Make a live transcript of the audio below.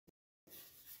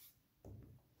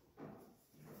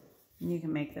And you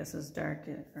can make this as dark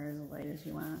or as light as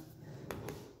you want.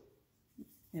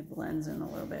 It blends in a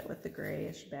little bit with the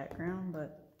grayish background,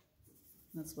 but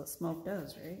that's what smoke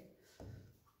does, right?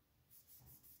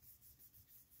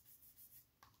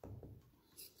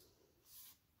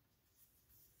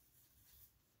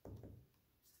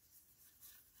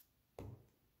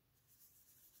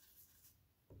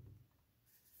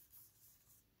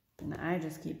 And I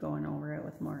just keep going over it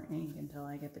with more ink until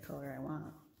I get the color I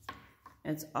want.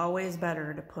 It's always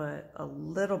better to put a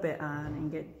little bit on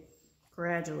and get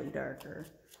gradually darker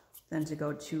than to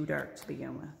go too dark to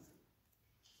begin with.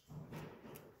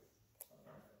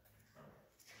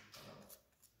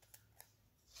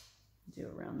 Do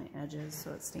around the edges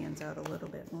so it stands out a little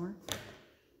bit more.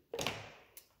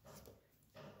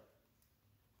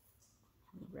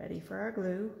 Ready for our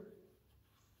glue.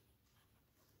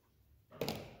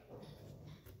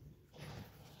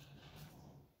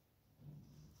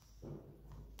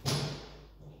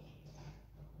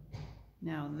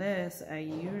 Now this, I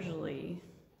usually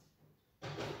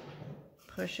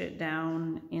push it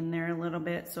down in there a little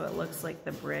bit so it looks like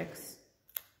the bricks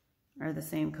are the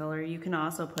same color. You can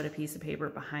also put a piece of paper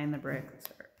behind the bricks,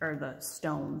 or the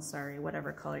stones, sorry,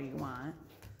 whatever color you want.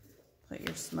 Put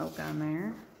your smoke on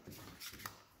there.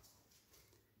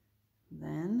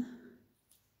 Then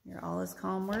your all is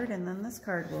calm word, and then this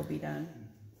card will be done.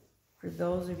 For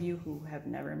those of you who have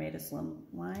never made a slim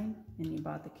line and you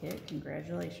bought the kit,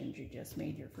 congratulations, you just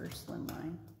made your first slim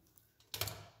line.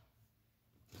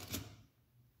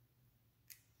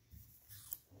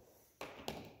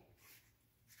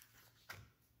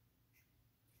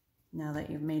 Now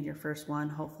that you've made your first one,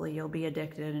 hopefully you'll be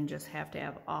addicted and just have to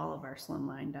have all of our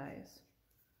slimline dies.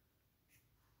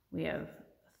 We have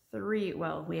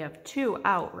we have 2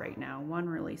 out right now. One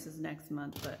releases next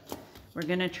month, but we're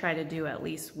gonna try to do at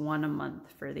least 1 a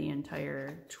month for the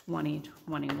entire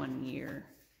 2021 year.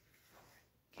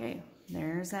 Okay,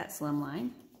 there's that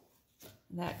slimline,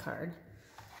 that card.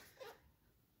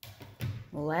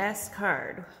 Last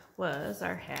card was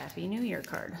our Happy New Year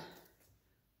card.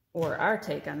 Or our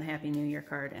take on the Happy New Year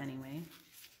card anyway.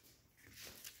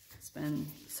 It's been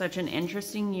such an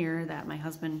interesting year that my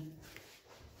husband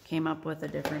came up with a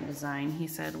different design. He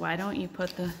said, why don't you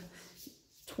put the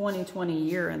 2020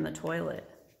 year in the toilet?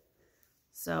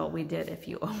 So we did. If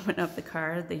you open up the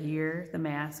card, the year, the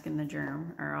mask, and the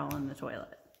germ are all in the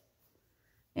toilet.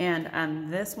 And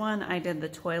on this one, I did the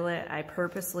toilet. I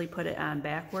purposely put it on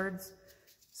backwards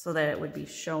so that it would be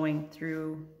showing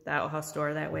through the outhouse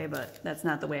door that way, but that's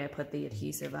not the way I put the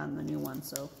adhesive on the new one,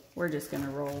 so we're just gonna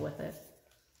roll with it.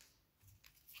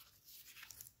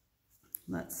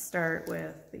 Let's start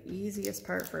with the easiest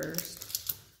part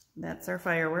first. That's our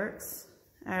fireworks.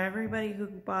 Everybody who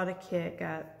bought a kit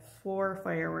got 4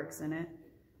 fireworks in it.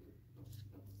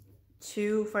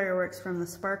 2 fireworks from the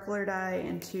sparkler die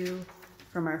and 2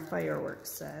 from our fireworks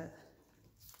set.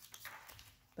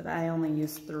 But I only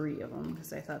used 3 of them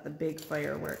because I thought the big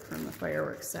firework from the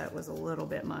fireworks set was a little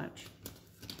bit much.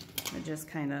 I just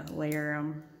kind of layer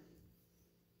them,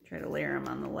 try to layer them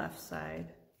on the left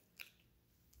side.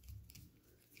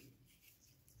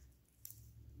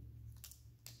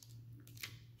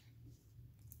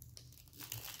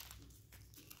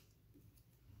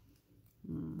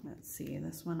 Let's see,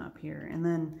 this one up here. And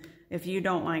then if you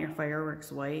don't want your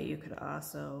fireworks white, you could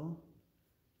also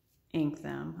ink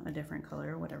them a different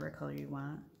color, whatever color you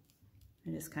want.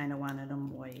 I just kind of wanted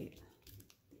them white.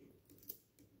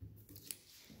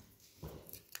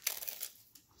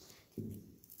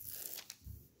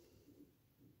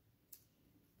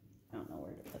 I don't know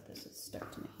where to put this. It's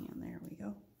stuck to my hand. There we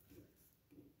go.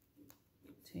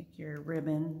 Take your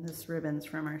ribbon. This ribbon's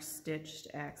from our stitched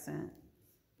accent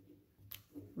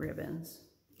ribbons.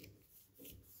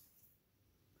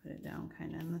 Put it down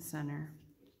kind of in the center.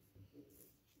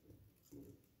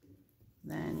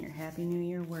 Then your Happy New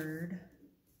Year word.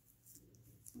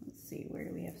 Let's see, where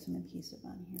do we have some adhesive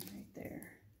on here? Right there.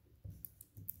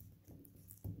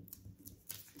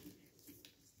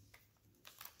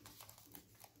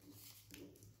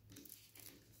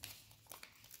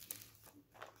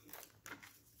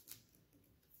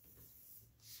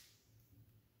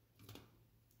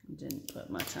 Didn't put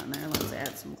much on there. Let's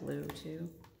add some glue too.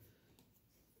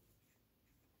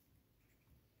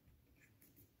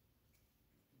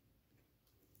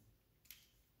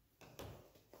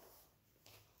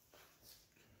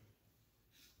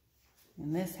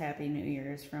 And this Happy New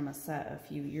Year is from a set a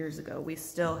few years ago. We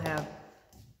still have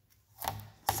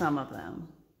some of them.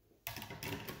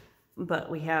 But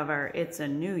we have our It's a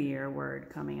New Year word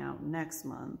coming out next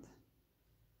month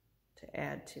to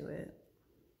add to it.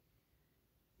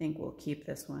 think we'll keep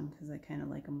this one because I kind of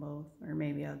like them both. Or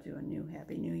maybe I'll do a new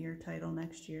Happy New Year title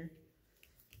next year.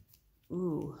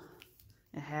 Ooh,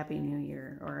 a Happy New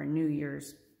Year or a New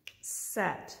Year's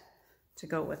set to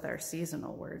go with our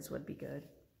seasonal words would be good.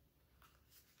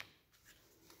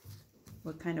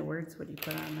 What kind of words would you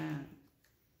put on that?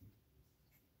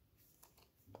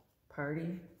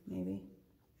 Party, maybe?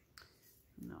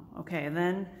 No. Okay,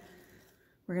 then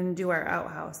we're going to do our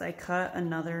outhouse. I cut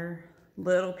another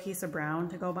little piece of brown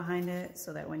to go behind it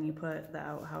so that when you put the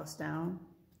outhouse down,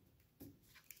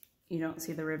 you don't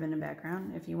see the ribbon in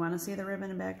background. If you want to see the ribbon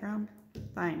in background,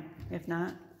 fine. If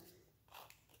not,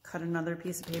 cut another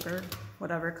piece of paper,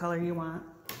 whatever color you want.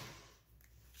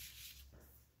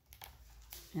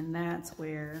 And that's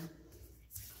where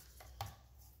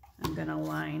I'm gonna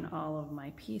line all of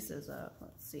my pieces up.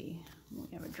 Let's see, we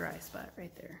have a dry spot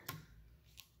right there.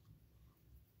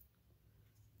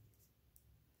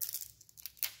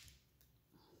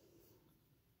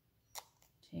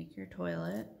 Take your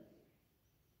toilet.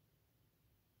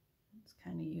 Let's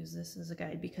kind of use this as a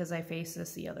guide. Because I face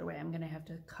this the other way, I'm gonna have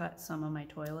to cut some of my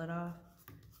toilet off.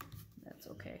 That's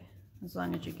okay, as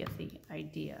long as you get the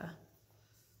idea.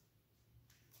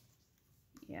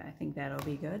 Yeah, I think that'll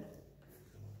be good.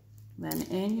 Then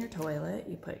in your toilet,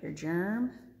 you put your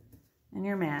germ and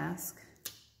your mask.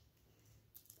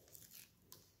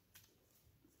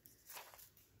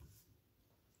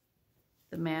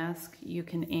 The mask, you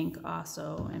can ink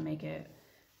also and make it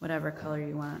whatever color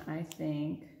you want. I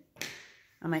think,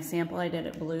 on my sample I did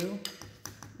it blue.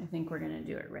 I think we're gonna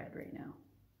do it red right now.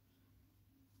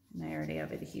 And I already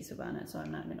have adhesive on it, so I'm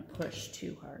not gonna push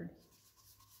too hard.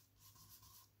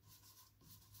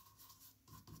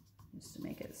 Just to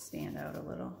make it stand out a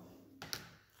little.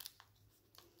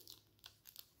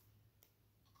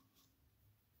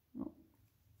 Oh.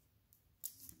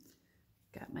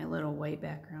 Got my little white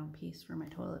background piece for my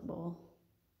toilet bowl.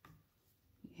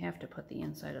 You have to put the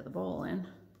inside of the bowl in.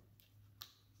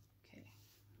 Okay,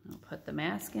 I'll put the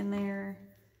mask in there,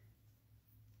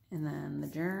 and then the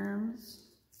germs,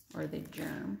 or the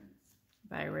germ,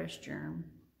 virus germ.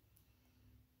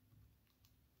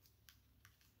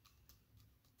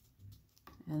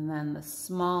 And then the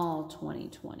small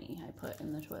 2020 I put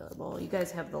in the toilet bowl. You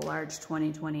guys have the large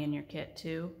 2020 in your kit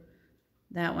too.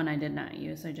 That one I did not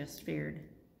use. I just figured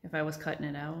if I was cutting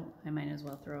it out, I might as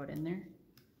well throw it in there.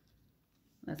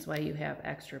 That's why you have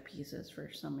extra pieces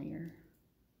for some of your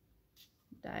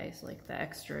dies, like the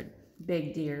extra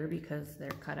big deer, because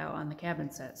they're cut out on the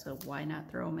cabin set. So why not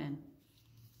throw them in?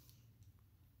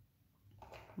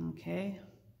 Okay.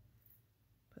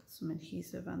 Put some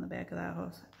adhesive on the back of that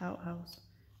outhouse.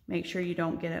 Make sure you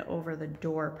don't get it over the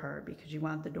door part because you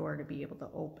want the door to be able to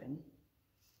open.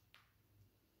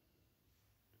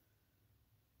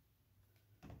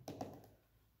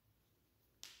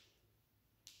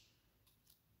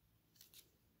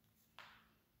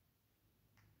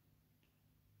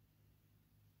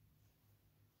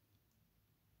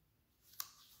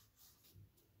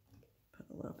 Put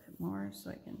a little bit more so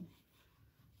I can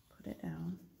put it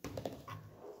down.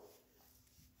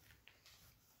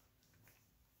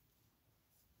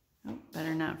 Oh,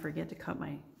 better not forget to cut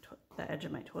the edge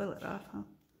of my toilet off, huh?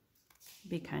 It'd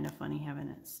be kind of funny having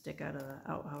it stick out of the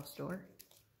outhouse door.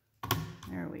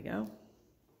 There we go.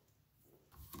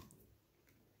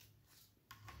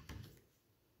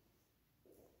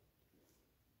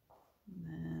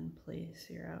 And then place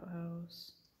your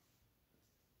outhouse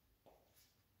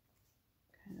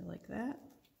kind of like that.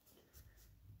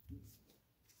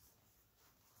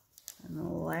 And the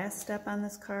last step on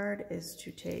this card is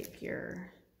to take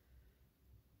your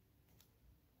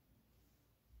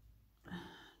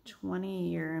 20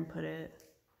 year and put it,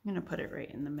 I'm going to put it right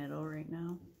in the middle right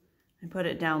now. And put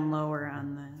it down lower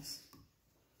on this.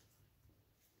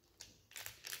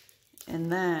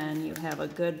 And then you have a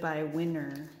Goodbye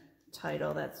Winter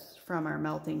title that's from our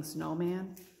Melting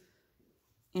Snowman.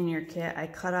 In your kit, I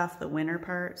cut off the winter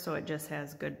part so it just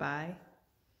has goodbye.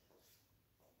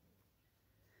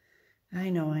 I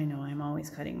know, I'm always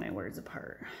cutting my words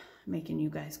apart, making you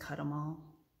guys cut them all.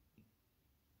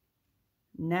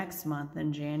 Next month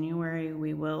in January,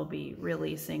 we will be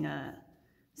releasing a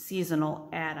seasonal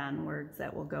add-on words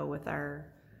that will go with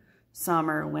our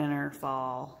summer, winter,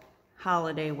 fall,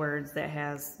 holiday words that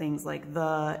has things like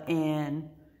the, in,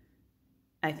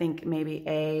 I think maybe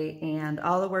a, and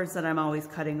all the words that I'm always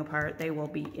cutting apart, they will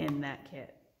be in that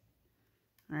kit.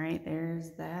 All right,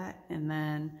 there's that. And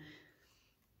then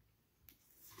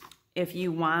if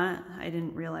you want, I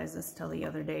didn't realize this till the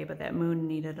other day, but that moon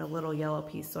needed a little yellow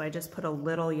piece, so I just put a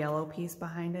little yellow piece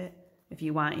behind it. If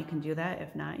you want, you can do that.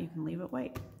 If not, you can leave it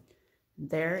white.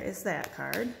 There is that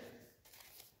card.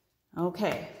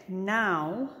 Okay,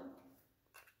 now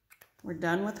we're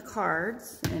done with the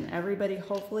cards, and everybody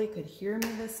hopefully could hear me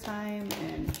this time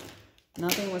and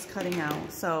nothing was cutting out.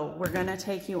 So we're gonna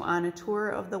take you on a tour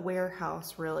of the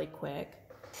warehouse really quick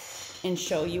and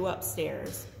show you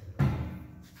upstairs.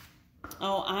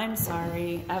 Oh, I'm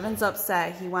sorry. Evan's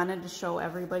upset. He wanted to show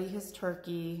everybody his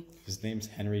turkey. His name's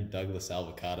Henry Douglas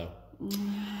Avocado.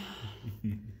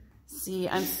 See,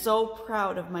 I'm so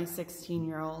proud of my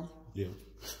 16-year-old. Yeah,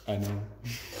 I know.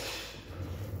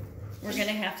 We're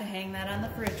gonna have to hang that on the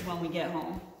fridge when we get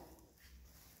home.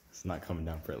 It's not coming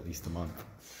down for at least a month.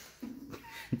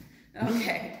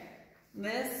 Okay,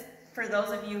 this, for those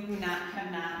of you who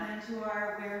have not been to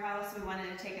our warehouse, we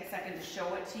wanted to take a second to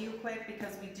show it to you quick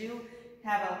because we do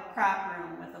have a prop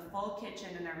room with a full kitchen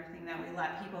and everything that we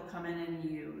let people come in and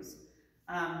use.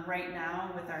 Right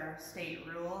now, with our state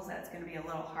rules, that's going to be a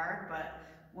little hard, but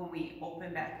when we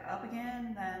open back up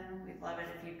again, then we'd love it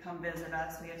if you'd come visit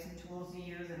us. We have some tools to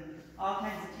use and all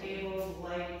kinds of tables,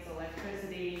 lights,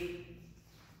 electricity.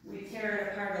 We tear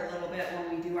it apart a little bit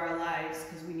when we do our lives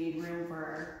because we need room for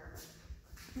our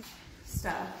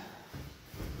stuff.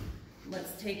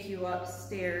 Let's take you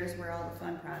upstairs where all the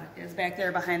fun product is. Back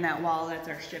there behind that wall, that's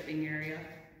our shipping area.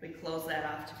 We close that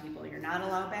off to people. You're not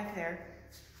allowed back there.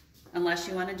 Unless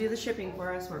you want to do the shipping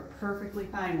for us, we're perfectly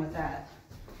fine with that.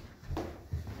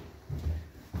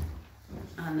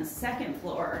 On the second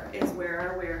floor is where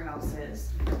our warehouse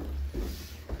is.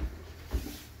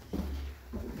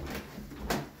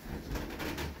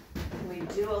 We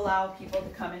do allow people to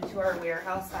come into our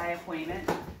warehouse by appointment.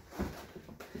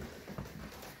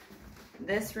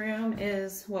 This room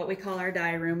is what we call our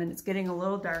dye room, and it's getting a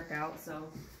little dark out, so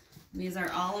these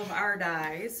are all of our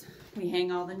dyes. We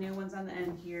hang all the new ones on the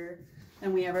end here.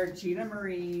 Then we have our Gina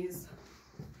Marie's.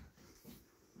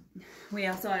 We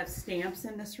also have stamps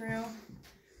in this room.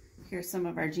 Here's some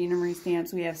of our Gina Marie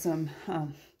stamps. We have some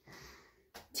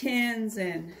tins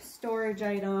and storage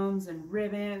items and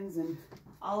ribbons, and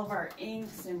all of our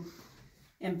inks and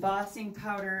embossing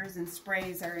powders and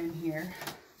sprays are in here.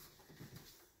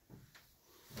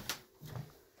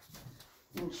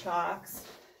 And chalks,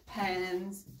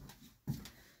 pens,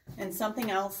 and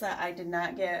something else that I did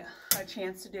not get a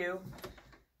chance to do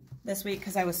this week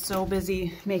because I was so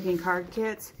busy making card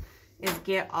kits is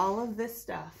get all of this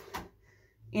stuff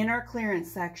in our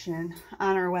clearance section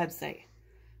on our website.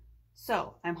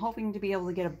 So I'm hoping to be able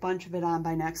to get a bunch of it on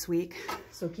by next week.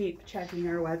 So keep checking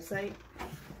our website.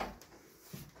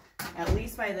 At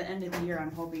least by the end of the year,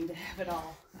 I'm hoping to have it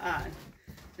all on.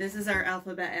 This is our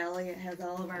Alphabet Alley. It has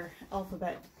all of our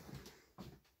alphabet,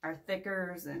 our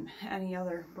thickers, and any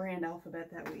other brand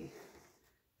alphabet that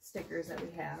stickers that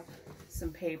we have.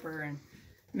 Some paper and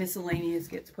miscellaneous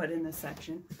gets put in this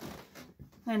section.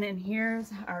 And in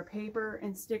here's our paper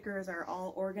and stickers are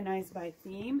all organized by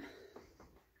theme.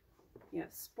 You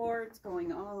have sports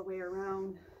going all the way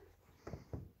around.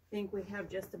 I think we have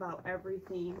just about every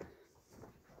theme,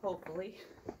 hopefully.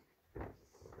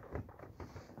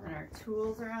 And our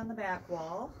tools are on the back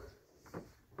wall.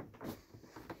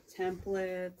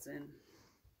 Templates and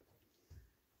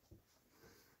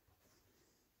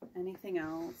anything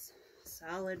else.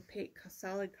 Solid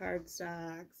card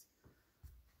stocks.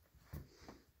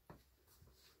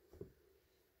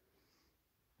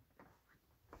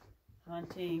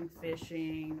 Hunting,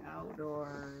 fishing,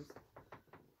 outdoors.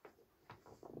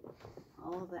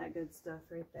 All of that good stuff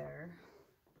right there.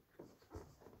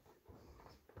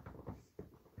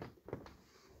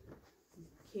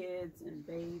 Kids and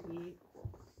baby,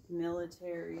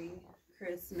 military,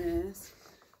 Christmas,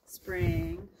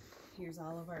 spring. Here's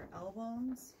all of our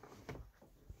albums.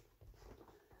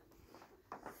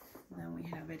 Then we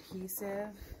have adhesive.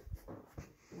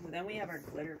 Then we have our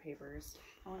glitter papers.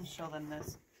 I want to show them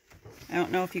this. I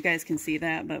don't know if you guys can see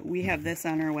that, but we have this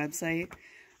on our website.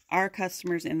 Our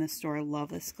customers in the store love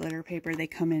this glitter paper. They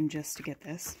come in just to get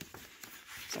this.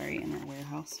 Sorry, in our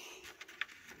warehouse.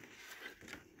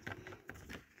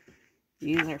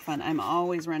 These are fun. I'm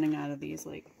always running out of these,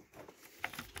 like,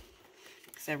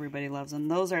 because everybody loves them.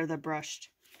 Those are the brushed.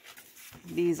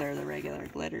 These are the regular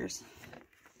glitters.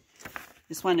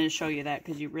 Just wanted to show you that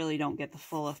because you really don't get the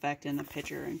full effect in the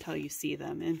picture until you see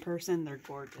them in person. They're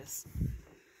gorgeous.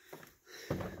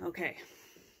 Okay.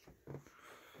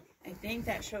 I think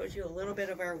that shows you a little bit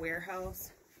of our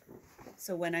warehouse.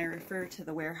 So when I refer to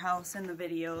the warehouse in the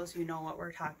videos, you know what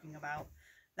we're talking about.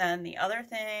 Then the other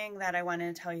thing that I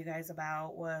wanted to tell you guys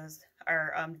about was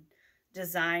our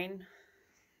design.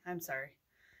 I'm sorry.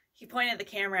 He pointed the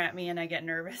camera at me and I get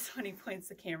nervous when he points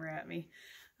the camera at me.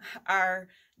 Our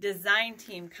design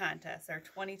team contest, our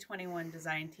 2021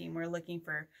 design team, we're looking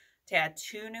for to add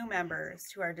 2 new members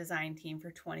to our design team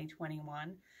for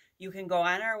 2021. You can go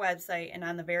on our website, and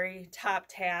on the very top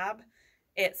tab,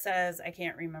 it says, I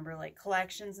can't remember, like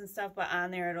collections and stuff, but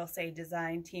on there it'll say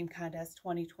Design Team Contest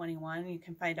 2021. You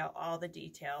can find out all the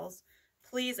details.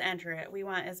 Please enter it. We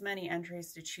want as many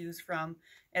entries to choose from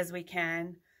as we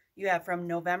can. You have from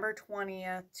November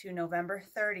 20th to November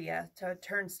 30th to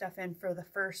turn stuff in for the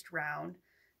first round.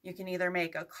 You can either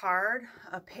make a card,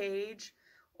 a page,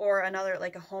 or another,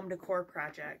 like a home decor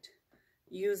project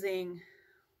using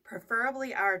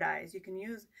preferably our dies. You can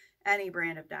use any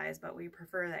brand of dies, but we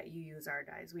prefer that you use our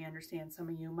dies. We understand some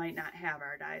of you might not have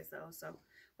our dies though, so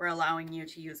we're allowing you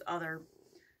to use other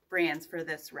brands for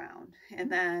this round.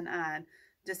 And then on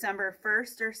December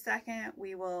 1st or 2nd,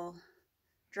 we will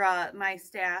draw, my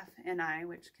staff and I,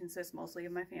 which consists mostly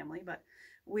of my family, but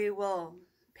we will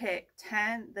pick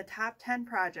the top 10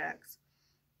 projects,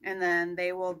 and then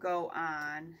they will go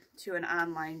on to an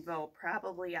online vote,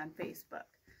 probably on Facebook.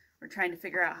 We're trying to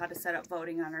figure out how to set up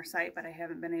voting on our site, but I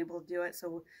haven't been able to do it,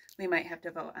 so we might have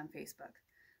to vote on Facebook.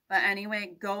 But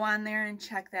anyway, go on there and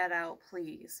check that out,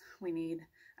 please.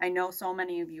 I know so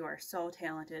many of you are so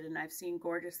talented, and I've seen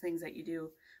gorgeous things that you do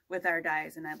with our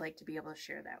dies, and I'd like to be able to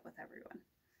share that with everyone.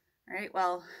 All right,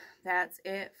 well, that's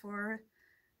it for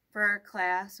our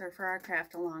class or for our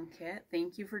craft along kit.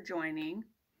 Thank you for joining,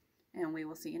 and we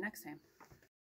will see you next time.